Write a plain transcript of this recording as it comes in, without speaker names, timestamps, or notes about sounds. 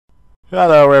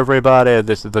Hello everybody,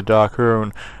 this is the Dark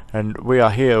Hoon, and we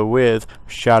are here with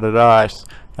Shattered Ice,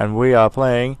 and we are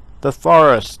playing The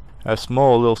Forest, a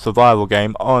small little survival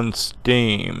game on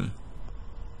Steam.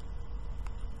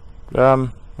 I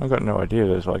got no idea,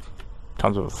 there's like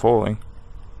tons of it falling.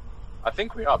 I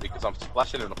think we are because I'm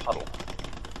splashing in a puddle.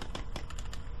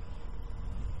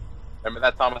 Remember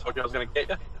that time I told you I was going to get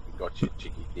you? Got you,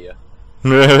 cheeky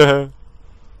dear.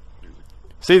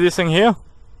 See this thing here?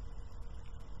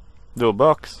 Little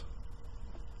box.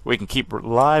 We can keep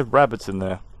live rabbits in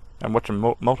there and watch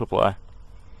them multiply.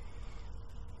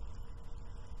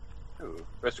 Ooh,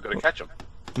 first we've got to catch them.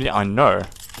 Yeah, I know.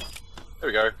 There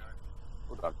we go.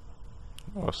 Well done.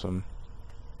 Awesome.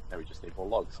 Now we just need more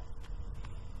logs.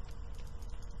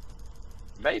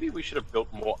 Maybe we should have built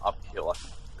more uphill.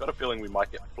 I've got a feeling we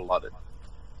might get flooded.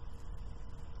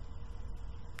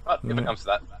 But if it comes to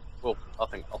that, well, I'll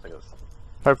think of something.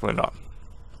 Hopefully not.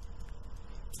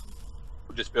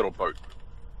 We'll just build a boat.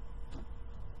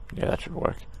 Yeah, that should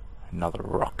work. Another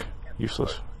rock.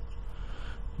 Useless.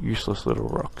 Useless little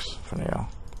rocks for now.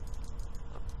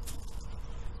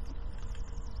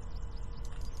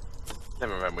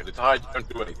 Never mind, when it's hide, don't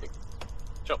do anything.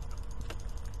 Sure.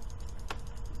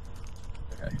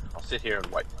 Okay, I'll sit here and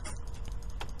wait.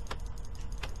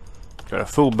 Got a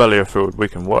full belly of food, we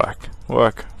can work.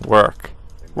 Work, work.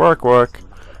 Work, work.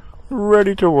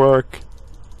 Ready to work.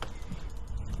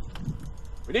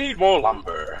 We need more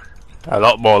lumber. A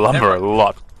lot more lumber, a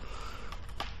lot.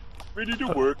 We need to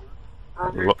work.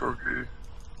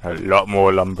 A lot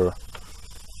more lumber.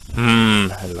 I'm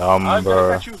gonna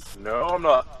Lumber. catch you. No, I'm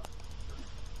not.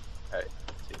 Hey,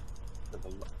 see,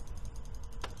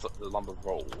 the lumber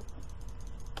roll.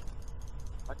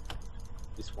 Put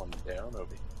this one down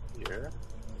over here.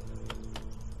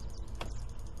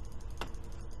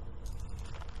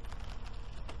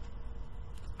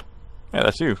 Yeah,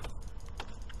 that's you.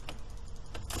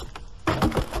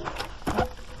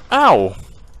 Ow!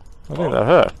 I think that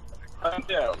hurt. I'm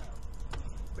down.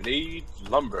 We need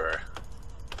lumber.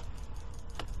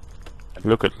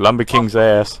 Look at Lumber King's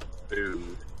ass.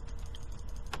 Food.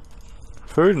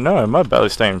 Food? No, my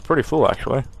belly's staying pretty full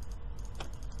actually.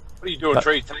 What are you doing,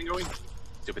 tree tangoing?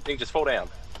 Stupid thing, just fall down.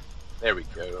 There we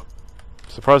go.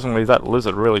 Surprisingly, that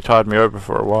lizard really tied me over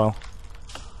for a while.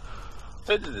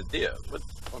 So did the deer. What?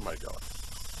 Oh my god.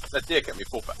 That deer kept me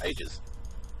full for ages.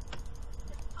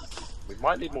 We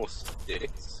might need more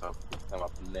sticks, so I'll pick them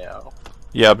up now.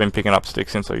 Yeah, I've been picking up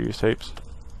sticks since I used heaps.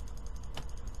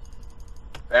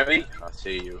 Bambi, I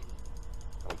see you.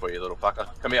 Come for you, little fucker.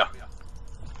 Come here.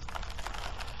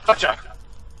 Gotcha!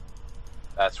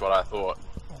 That's what I thought.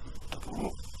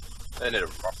 They need a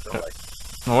rock, don't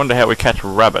they? I wonder how we catch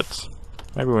rabbits.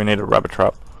 Maybe we need a rabbit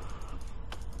trap.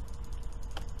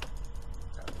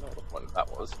 I don't know what one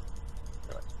that was.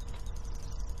 Anyway,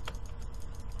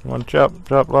 One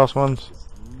chop, last ones.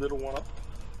 this little one up.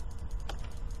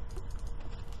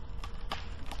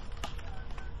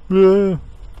 Yeah.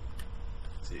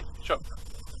 Let's see. Chop.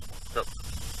 Chop.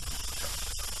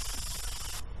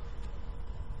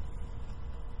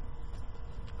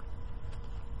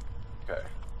 Okay.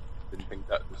 Didn't think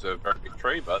that was a very big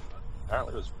tree, but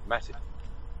apparently it was massive.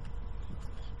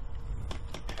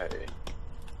 Okay.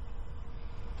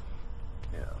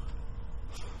 Yeah.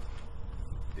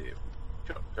 Yeah.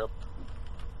 Chop, chop.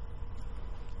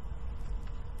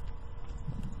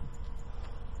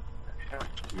 How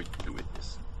do we do with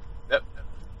this? Yep.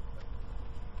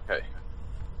 Okay.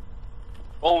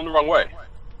 Falling the wrong way.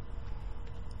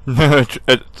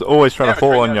 It's always trying to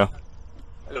fall on you.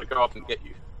 I gotta go up and get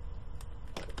you.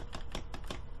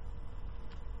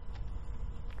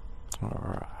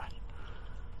 Alright.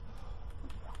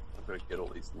 I'm gonna get all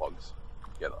these logs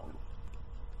together.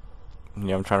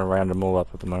 Yeah, I'm trying to round them all up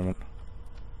at the moment.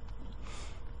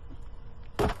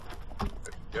 There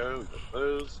we go, we got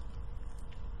those.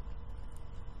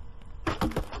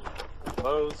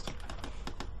 Those.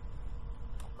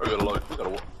 We got a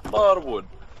lot of wood.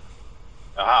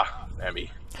 Aha,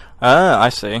 Bambi. Ah, I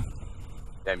see.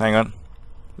 Bambi. Hang on.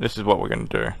 This is what we're going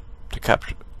to do. To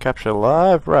capture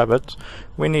live rabbits,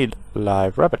 we need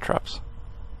live rabbit traps.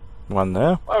 One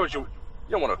there. Why would you?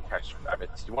 You don't want to catch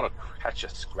rabbits. You want to catch a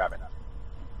scrabbit.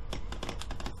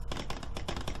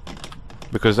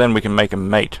 Because then we can make a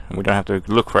mate, and we don't have to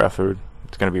look for our food.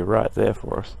 It's going to be right there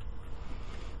for us.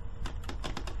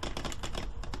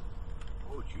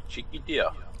 Oh, you cheeky dear.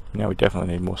 Now we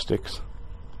definitely need more sticks.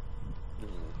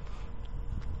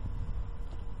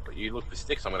 But you look for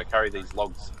sticks. I'm going to carry these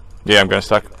logs. Yeah, I'm going to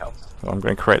to the house. I'm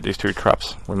going to create these two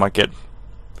traps. We might get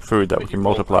food that we can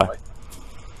multiply.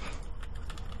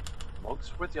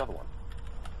 Logs? Where's the other one?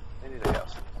 They need a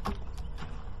house.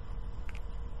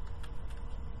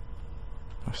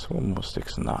 I saw more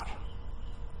sticks than that.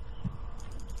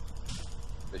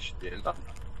 This should be enough.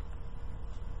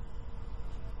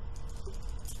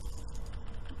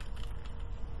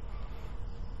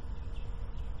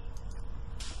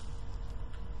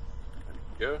 There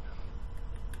we go.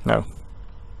 No.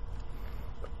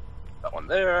 That one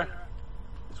there.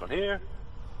 This one here.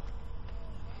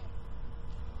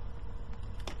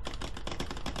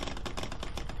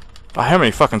 Oh, how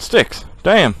many fucking sticks?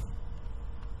 Damn.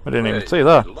 I didn't even see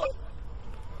that.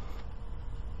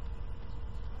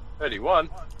 31.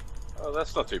 Oh,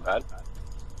 that's not too bad.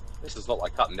 This is not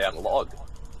like cutting down a log.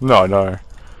 No, no.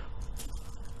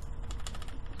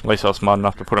 At least I was smart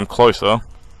enough to put him closer. How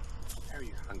are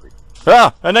you hungry?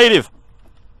 Ah! A native!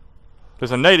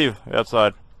 There's a native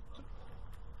outside.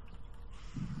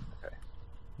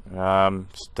 Okay.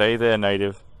 Stay there,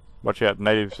 native. Watch out,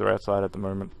 natives are outside at the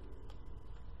moment.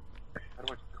 How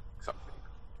do I cook something?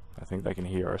 I think they can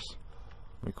hear us.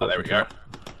 Oh, there we go.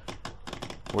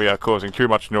 We are causing too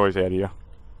much noise out here.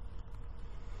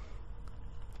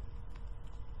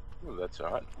 Oh, that's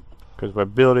alright. Because we're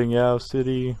building our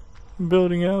city.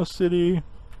 Building our city.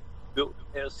 Built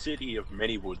our city of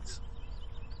many woods.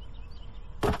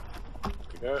 There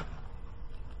we go.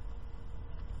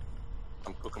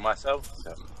 I'm cooking myself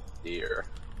some deer.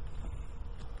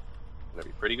 Gonna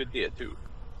be pretty good deer too.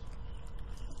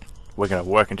 We're gonna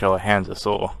work until our hands are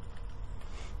sore.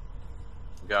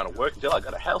 I'm going to work until I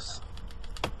got a house.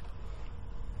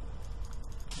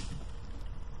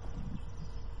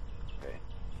 Okay.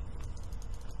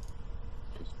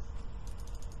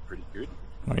 Pretty good.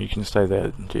 Well, you can stay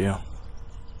there, dear.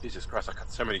 Jesus Christ, I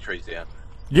cut so many trees down.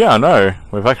 Yeah, I know.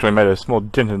 We've actually made a small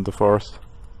dent in the forest.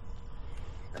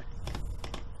 Okay.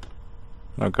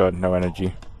 Oh god, no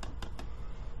energy.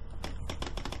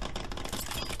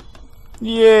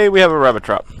 Yay, we have a rabbit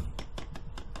trap.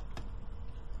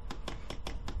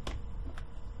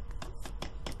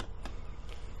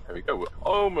 There we go, we're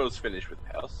almost finished with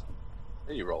the house.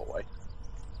 Then you roll away.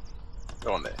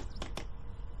 Go on there.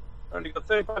 Only got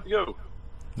 35 to go.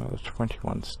 No, there's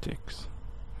 21 sticks.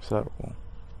 Is that all?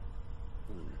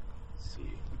 Let's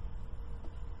see.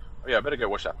 Oh yeah, I better go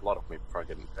wash that blood off me before I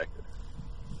get infected.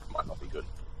 Might not be good.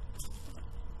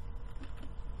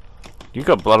 You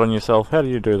got blood on yourself? How do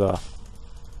you do that?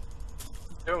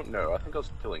 Don't know, I think I was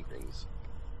killing things.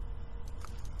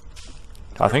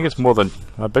 I think it's more than...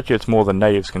 I bet you it's more than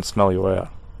natives can smell you out.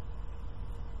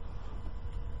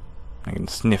 They can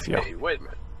sniff you. Hey, wait a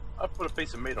minute. I put a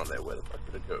piece of meat on there, where the fuck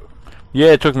did it go?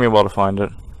 Yeah, it took me a while to find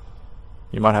it.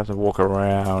 You might have to walk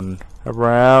around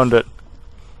it.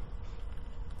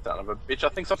 Son of a bitch, I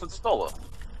think something stole it.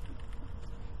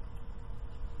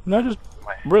 No, just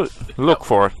really look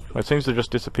for it. It seems to just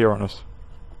disappear on us.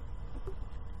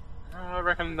 I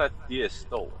reckon that deer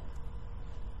stole it.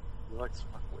 He likes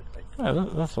fucking with me. Yeah,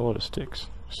 that's a lot of sticks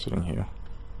sitting here.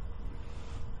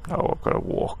 Oh, I've got to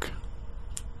walk.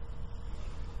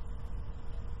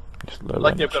 Just low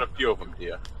Lucky range. I've got a few of them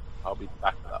here. I'll be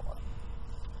back for that one.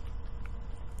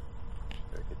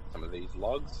 Go get some of these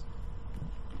logs.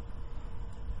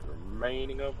 The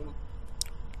remaining of them.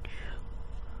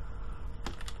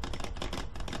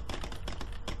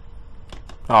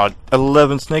 Oh,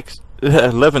 11 snakes.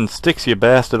 11 sticks, you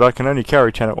bastard. I can only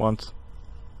carry 10 at once.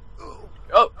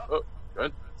 Oh,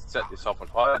 don't set this off on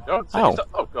fire. Don't set Ow. yourself.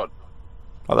 Oh god.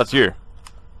 Oh, that's you.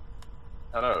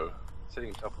 I know. Setting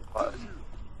himself on fire.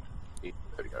 There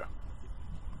we go.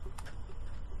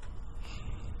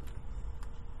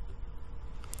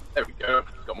 There we go.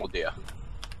 Got more deer.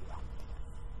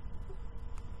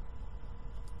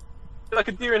 You're like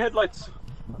a deer in headlights.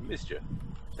 I missed you.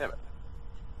 Damn it.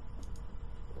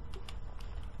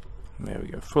 There we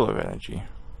go, full of energy.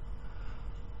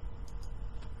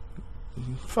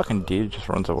 Fucking deer just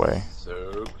runs away.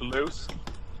 So close.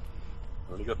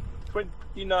 Only got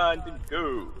 29 to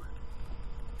go.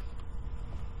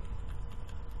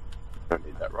 Don't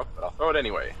need that rock, but I'll throw it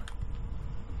anyway.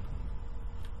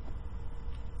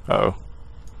 Uh oh.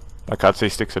 I can't see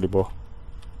sticks anymore.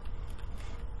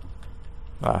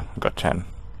 Ah, I've got 10.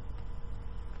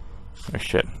 Oh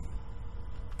shit.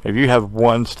 If you have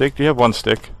one stick, do you have one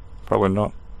stick? Probably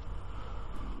not.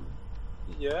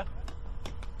 Yeah.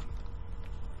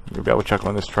 You'll be able to chuck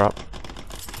on this trap.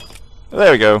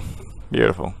 There we go.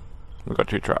 Beautiful. We've got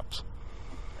 2 traps.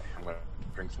 I'm gonna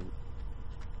bring some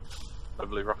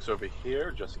lovely rocks over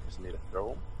here just in case I need to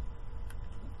throw them.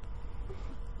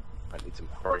 I need some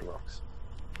throwing rocks.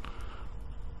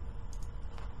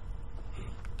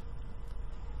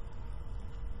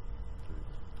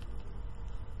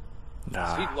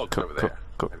 Nah, See logs over there.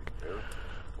 There we go.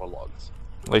 More logs.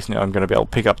 At least now I'm going to be able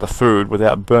to pick up the food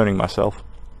without burning myself.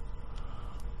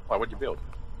 Why, what'd you build?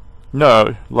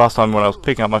 No, last time when I was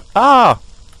picking up my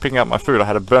food, I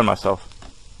had to burn myself.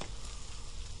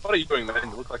 What are you doing, man?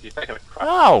 You look like you're taking a crap.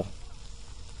 Ow!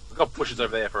 We've got bushes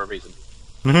over there for a reason.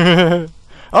 Oh,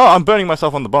 I'm burning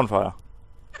myself on the bonfire.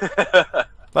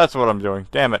 That's what I'm doing.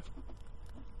 Damn it.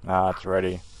 Ah, it's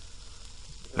ready.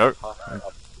 Nope. Up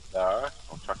there.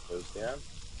 I'll chuck those down.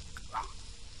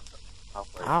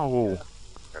 Halfway Ow. there.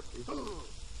 Grab these.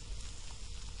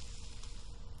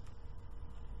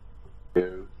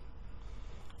 Two.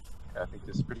 I think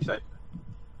this is pretty safe.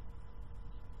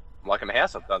 I'm liking the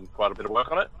house. I've done quite a bit of work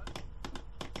on it.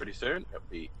 Pretty soon, it'll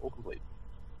be all complete.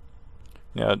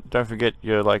 Yeah, don't forget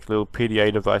your like little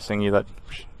PDA device thingy that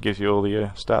gives you all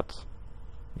your stats.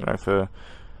 You know, for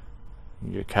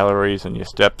your calories and your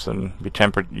steps and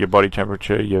your body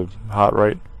temperature, your heart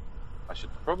rate. I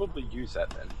should probably use that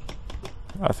then.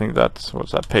 I think that's,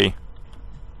 what's that, P? I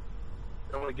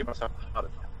don't want to give myself a heart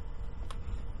attack.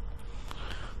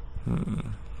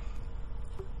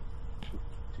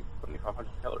 2,500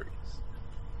 calories.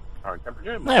 Current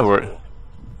temperature? Yeah, we're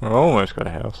almost got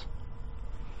a house.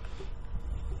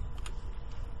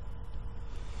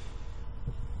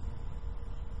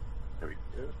 There we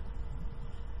go.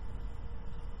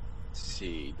 Let's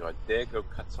see, do I dare go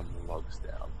cut some logs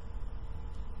down?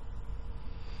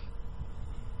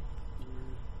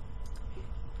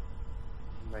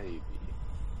 Maybe.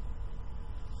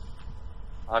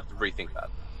 I'll have to rethink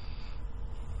that.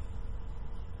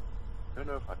 Don't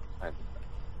know if I can plant that.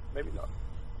 Maybe not.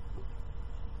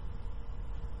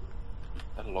 Is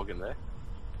that a log in there?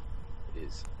 It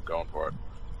is. I'm going for it.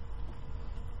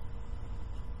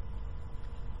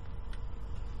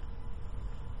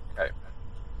 Okay.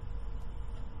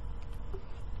 I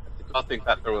did not think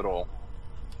that through at all.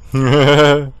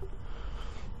 Yeah,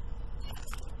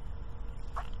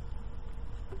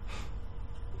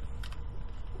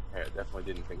 I definitely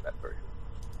didn't think that through.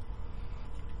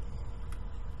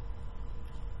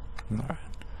 Alright.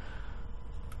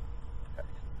 Okay.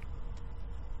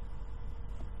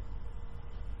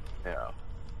 Now.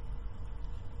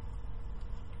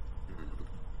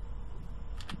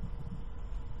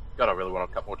 God, I really want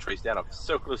to cut more trees down. I'm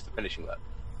so close to finishing that.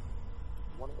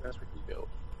 What else we can build?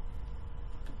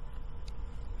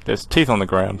 There's teeth on the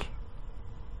ground.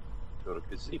 Build a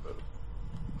gazebo.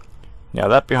 Now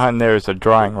that behind there is a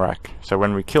drying rack, so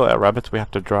when we kill our rabbits we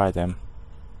have to dry them.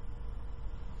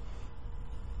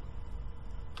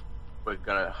 We're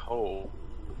gonna we'll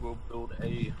build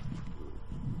a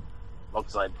log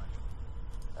slide.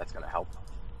 That's gonna help.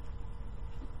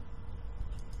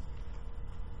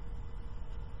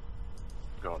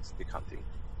 Go on stick hunting.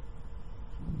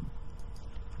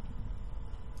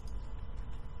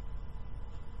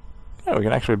 Yeah, we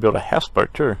can actually build a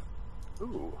houseboat too.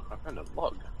 Ooh, I found a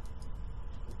log.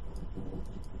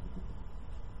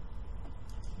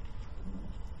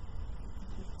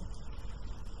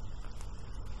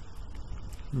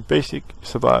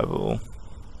 Basics of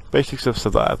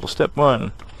survival. Step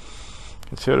 1.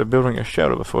 Consider building a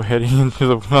shelter before heading into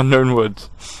the unknown woods.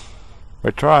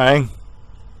 We're trying.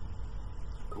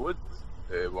 Woods?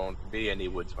 There won't be any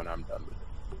woods when I'm done with it.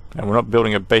 And we're not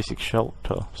building a basic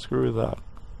shelter. Screw that.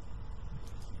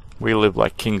 We live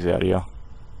like kings out here.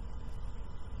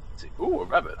 Let's see. Ooh, a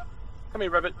rabbit. Come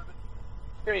here, rabbit.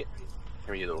 Come here. Come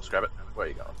here, you little scrabbit. Where are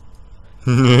you going?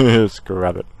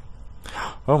 Scrabbit.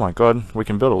 Oh my god, we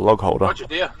can build a log holder. Gotcha,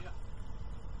 dear.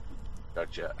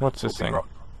 Gotcha. What's this thing? Rock.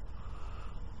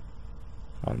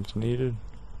 Items needed.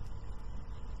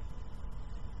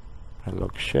 A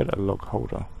log shed, a log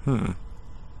holder. I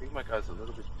think my guy's a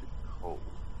little bit too cold.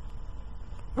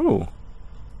 Ooh.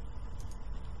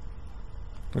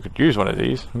 We could use one of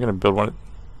these. I'm gonna build one.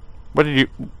 What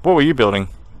were you building?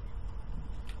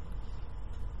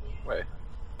 Where?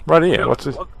 Right here. What's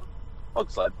this?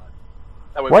 Log slide.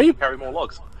 That way Why we you can carry more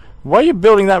logs. Why are you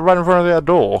building that right in front of our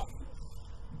door?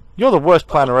 You're the worst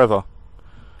planner ever.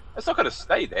 It's not gonna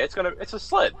stay there. It's a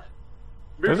sled.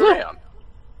 Move Is it it? around.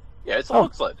 Yeah, it's a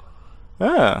log sled.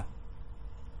 Yeah.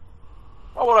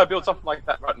 Why would I build something like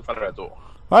that right in front of our door?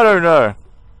 I don't know.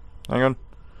 Hang on.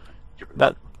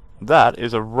 That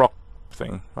is a rock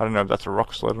thing. I don't know if that's a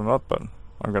rock sled or not, but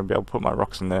I'm gonna be able to put my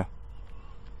rocks in there.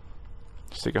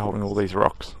 Stick holding all these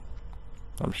rocks.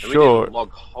 I'm So we sure. need a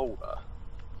log holder.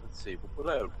 Let's see. We'll put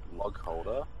a log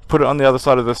holder. Put it on the other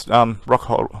side of this rock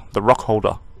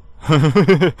holder.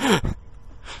 Okay.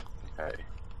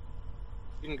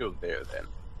 You can go there then.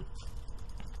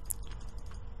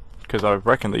 Because I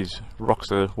reckon these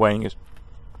rocks are weighing us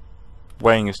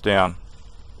down.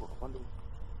 Oh, I wonder.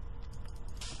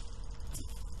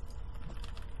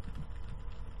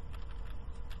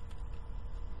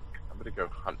 I'm gonna go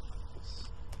hunt this.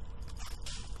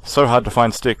 So hard to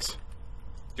find sticks.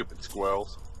 Stupid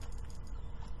squirrels.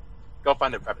 Go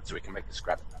find a rabbit so we can make a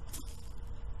scrap.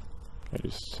 It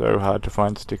is so hard to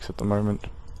find sticks at the moment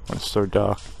when it's so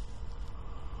dark.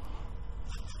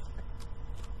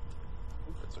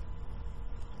 That's a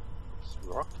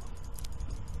rock.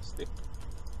 Stick.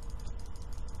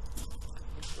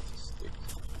 What's a stick?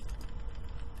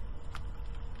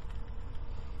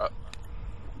 Oh.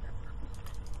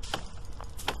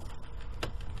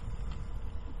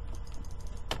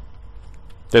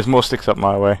 There's more sticks up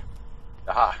my way.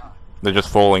 Aha! They're just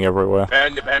falling everywhere.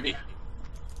 Found you, Bambi!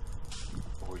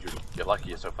 Oh, you're lucky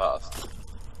you're so fast.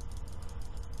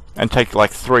 And take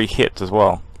like 3 hits as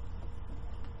well.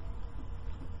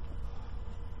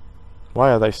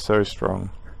 Why are they so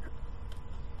strong?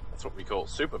 That's what we call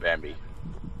Super Bambi.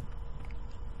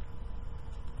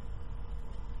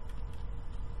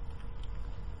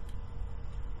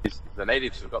 The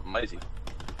natives have gotten lazy.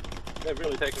 They've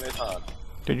really taken their time.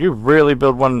 Did you really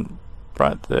build one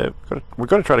right there? We've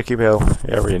got to try to keep our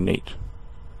area neat.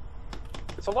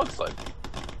 It's a log sled.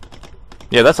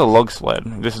 Yeah, that's a log sled.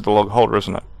 This is the log holder,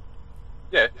 isn't it?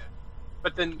 Yeah,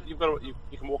 but then you've got to, you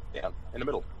can walk down in the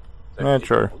middle. So Yeah, you need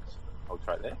true. Logs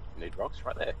right there. You need rocks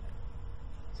right there.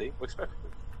 See, works perfectly.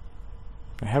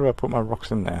 How do I put my rocks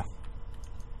in there?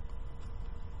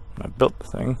 I built the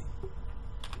thing.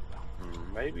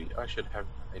 Maybe I should have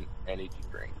an energy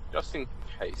drink just in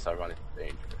case I run into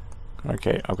danger.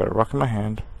 Okay, I've got a rock in my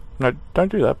hand. No, don't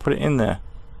do that. Put it in there.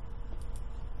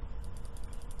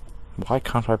 Why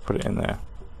can't I put it in there?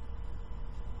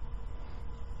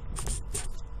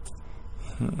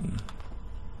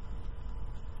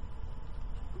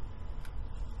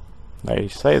 They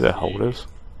say they're holders.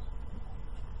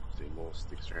 See more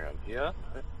sticks around here.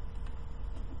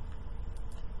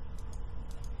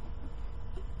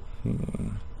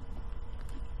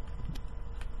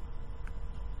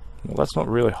 Well, that's not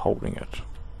really holding it.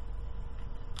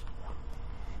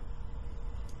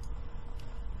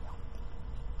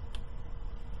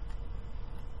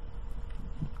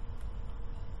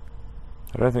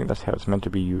 I don't think that's how it's meant to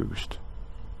be used.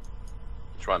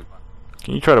 Which one?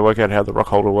 Can you try to work out how the rock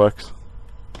holder works?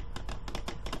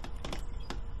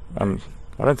 I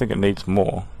don't think it needs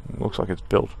more. It looks like it's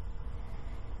built.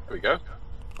 There we go.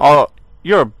 Oh,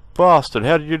 you're a bastard.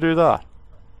 How did you do that?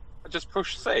 I just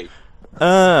pushed C.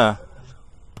 Duh.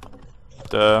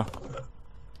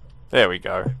 There we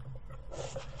go.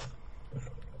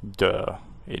 Duh.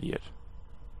 Idiot.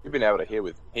 You've been able to hear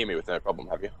me with no problem,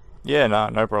 have you? Yeah,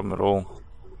 no problem at all.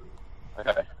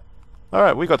 Okay.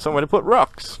 Alright, we got somewhere to put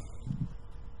rocks.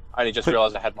 I only just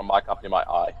realised I had my mic up near my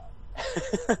eye.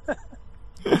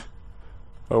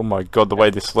 Oh my god, the way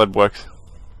this sled works.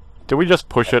 Did we just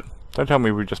push it? Don't tell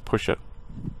me we just push it.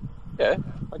 Yeah,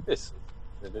 like this.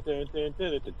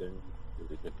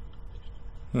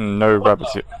 No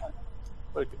rabbits yet.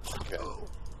 Okay.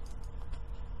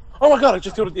 Oh my god, I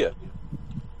just killed a deer.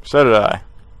 So did I.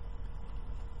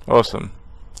 Awesome.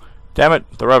 Damn it,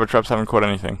 the rabbit traps haven't caught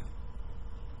anything.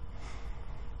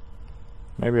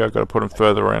 Maybe I've got to put them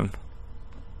further in.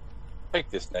 Take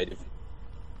this, native.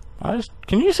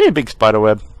 Can you see a big spider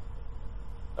web?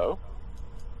 Oh?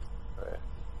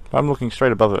 I'm looking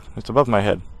straight above it. It's above my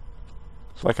head.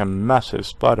 It's like a massive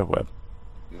spider web.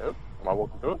 Nope. Am I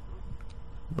walking through it?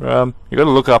 You got to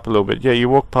look up a little bit. Yeah, you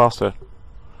walk past it.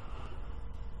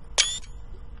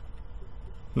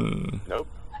 Nope.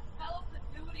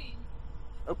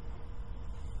 Nope.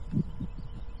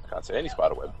 Can't see any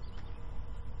spider web.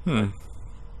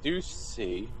 Do you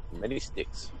see many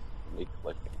sticks? Need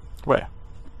collecting. Where?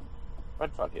 Right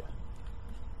in front here.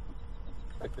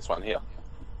 Like this one here.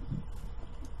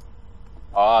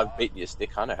 Oh, I've beaten your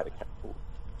stick. I know how to carry. Oh,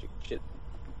 shit.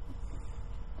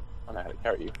 I know how to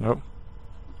carry you. Nope.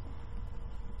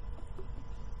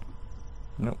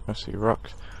 Nope, I see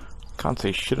rocks. Can't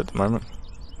see shit at the moment.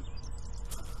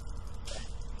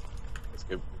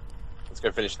 Let's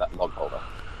go finish that log holder.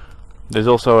 There's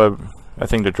also a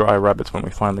thing to dry rabbits when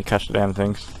we finally catch the damn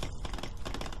things.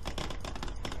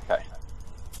 Okay.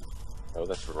 Oh,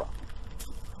 that's rock.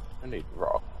 I need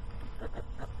rock.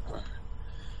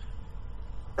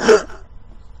 Let's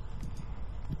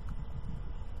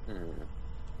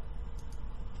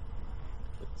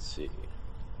see.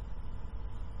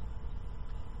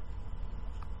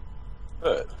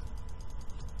 Bird.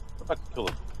 What if I can kill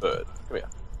a bird? Come here.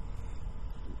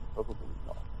 Probably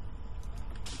not.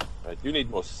 I do need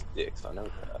more sticks, I know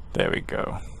that. There we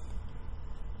go.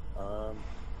 Okay.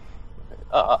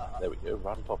 There we go,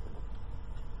 right on top of it.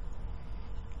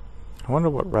 I wonder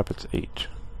what rabbits eat.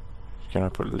 Can I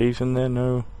put leaves in there?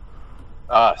 No.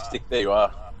 Stick, there you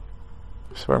are.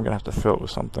 I swear I'm gonna have to fill it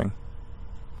with something.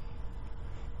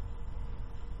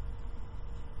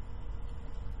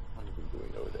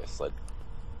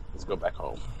 Let's go back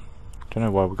home. Don't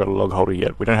know why we've got a log holder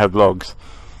yet. We don't have logs.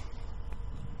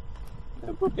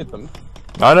 Yeah, we'll get them.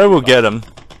 I know we'll get them.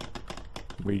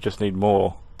 We just need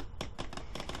more.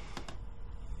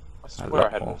 I swear I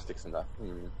had more sticks in that.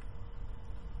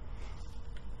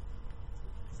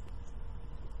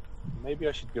 Maybe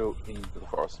I should go into the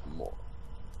forest more.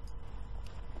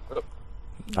 Oh.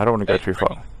 I don't want to go too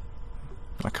far.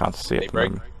 I can't see it.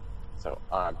 Break. So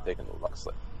I'm taking the lug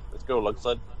sled. Let's go, lug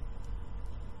sled.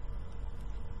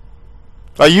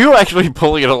 Are you actually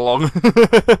pulling it along?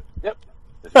 Yep.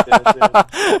 Ooh,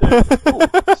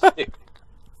 stick.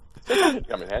 Stick should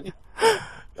come in handy.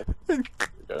 There we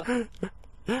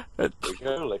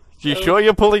go. You sure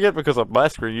you're pulling it? Because on my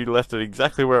screen you left it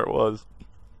exactly where it was.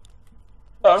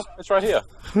 Oh, it's right here.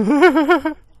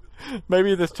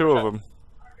 Maybe there's two of them.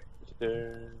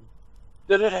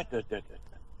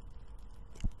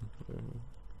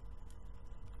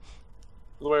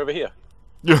 All the way over here.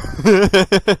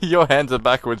 Your hands are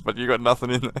backwards, but you got nothing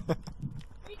in there.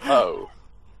 Oh.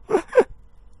 I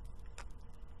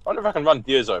wonder if I can run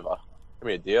deers over. Give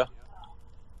me a deer.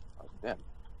 Oh, damn.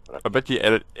 I bet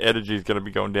your energy is going to be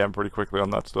going down pretty quickly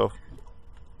on that stuff.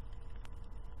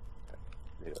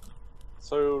 Yeah.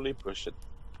 Slowly push it.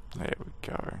 There we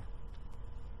go.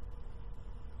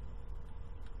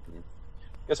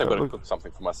 Guess I've got to cook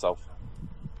something for myself.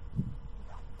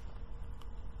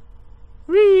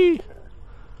 Whee!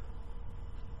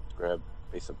 Grab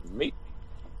a piece of meat.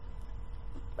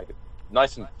 Make it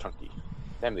nice and chunky.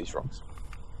 Damn these rocks.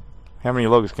 How many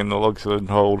logs can the log sled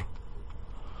hold?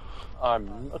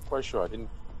 I'm not quite sure. I didn't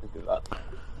think of that.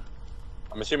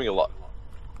 I'm assuming a lot.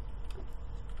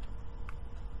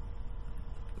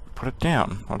 Put it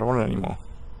down. I don't want it anymore.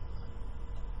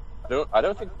 I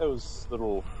don't think those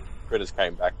little critters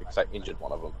came back because I injured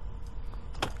one of them.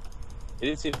 He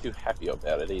didn't seem too happy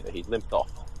about it either. He limped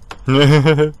off.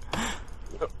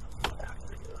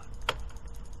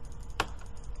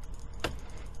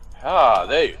 Ah,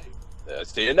 there. I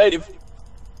see a native.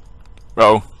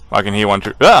 Oh, I can hear one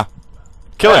too. Ah!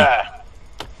 Kill him! Ah.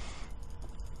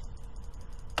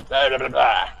 Blah, blah, blah,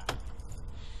 blah.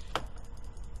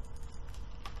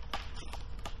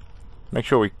 Make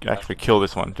sure we actually kill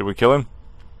this one. Did we kill him?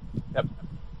 Yep.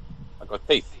 I got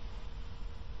teeth.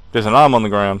 There's an arm on the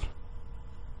ground.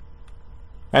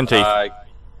 And teeth.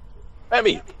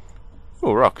 Bambi!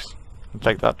 Oh, rocks. I'll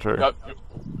take that too. Yep.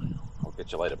 I'll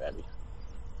get you later, Bambi.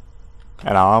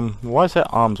 An arm? Why is there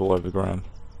arms all over the ground?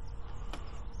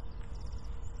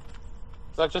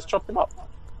 So I just chopped him up.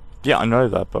 Yeah, I know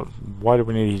that, but why do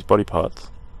we need his body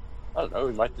parts? I don't know,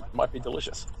 it might be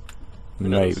delicious.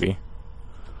 Maybe.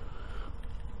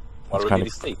 Why do That's we kind need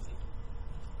of- his teeth?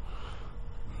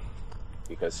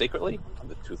 Because secretly, I'm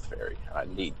the Tooth Fairy, and I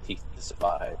need teeth to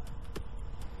survive.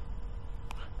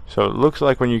 So it looks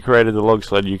like when you created the log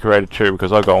sled, you created two,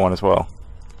 because I got one as well.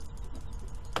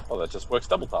 Oh, that just works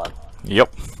double time.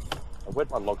 Yep. And where'd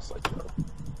my log sled go?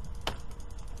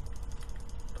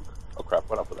 Oh crap,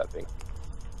 what up with that thing?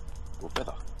 Oh,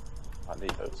 feather. I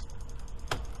need those.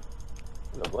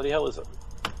 What the bloody hell is it?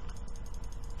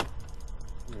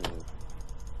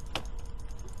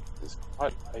 There's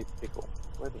quite a pickle.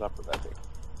 Where did I put that thing?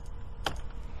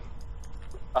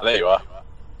 Ah, there you are.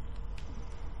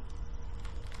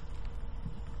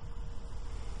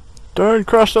 Don't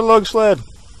crush the log sled!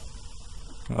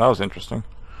 Well, that was interesting.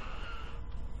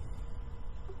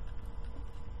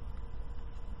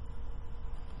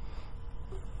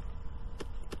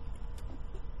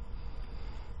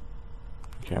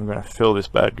 Okay, I'm gonna fill this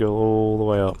bad girl all the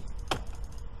way up.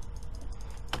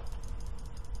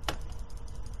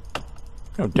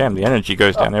 Oh damn, the energy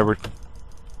goes down every...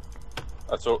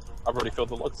 That's all. I've already filled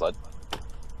the log sled.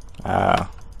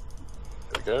 Ah,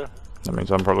 There we go. that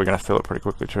means I'm probably gonna fill it pretty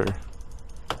quickly too.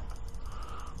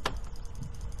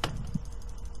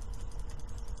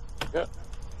 Yeah.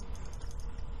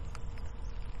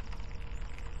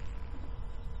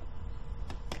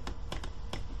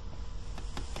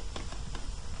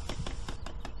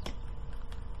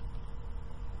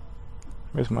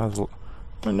 Where's my other...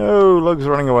 Oh no, log's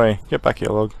running away. Get back here,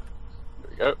 log. There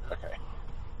we go. Okay.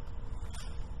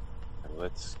 And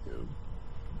let's go.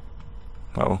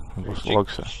 Oh, I've lost the log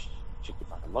sled. Cheeky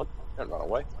fucking log. Don't run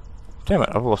away. Damn it,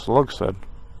 I've lost the log sled.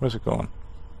 Where's it gone?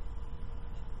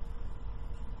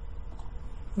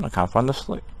 I can't find the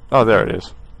sled. Oh, there it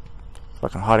is.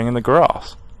 Fucking hiding in the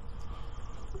grass.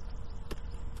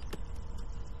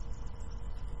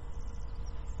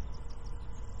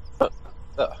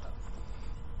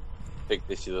 Take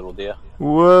this, you little deer.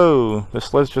 Whoa, the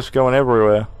sled's just going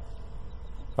everywhere.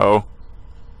 Oh.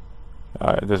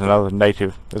 There's another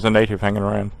native. There's a native hanging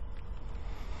around.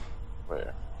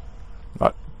 Where?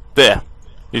 There.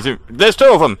 There's two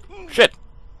of them. Shit.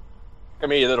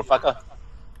 Come here, you little fucker.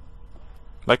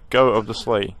 Let go of the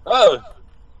sleigh. Oh!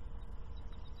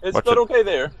 It's Watch not it. okay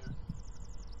there.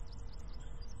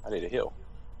 I need a heal.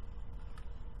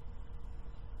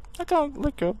 I can't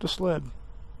let go of the sled.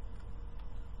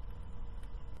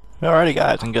 Alrighty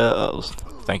guys and girls,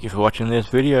 thank you for watching this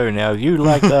video. Now if you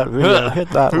like that video, hit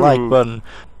that like button.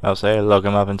 I'll say look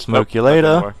 'em up and smoke you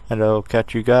later, and I'll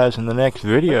catch you guys in the next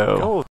video.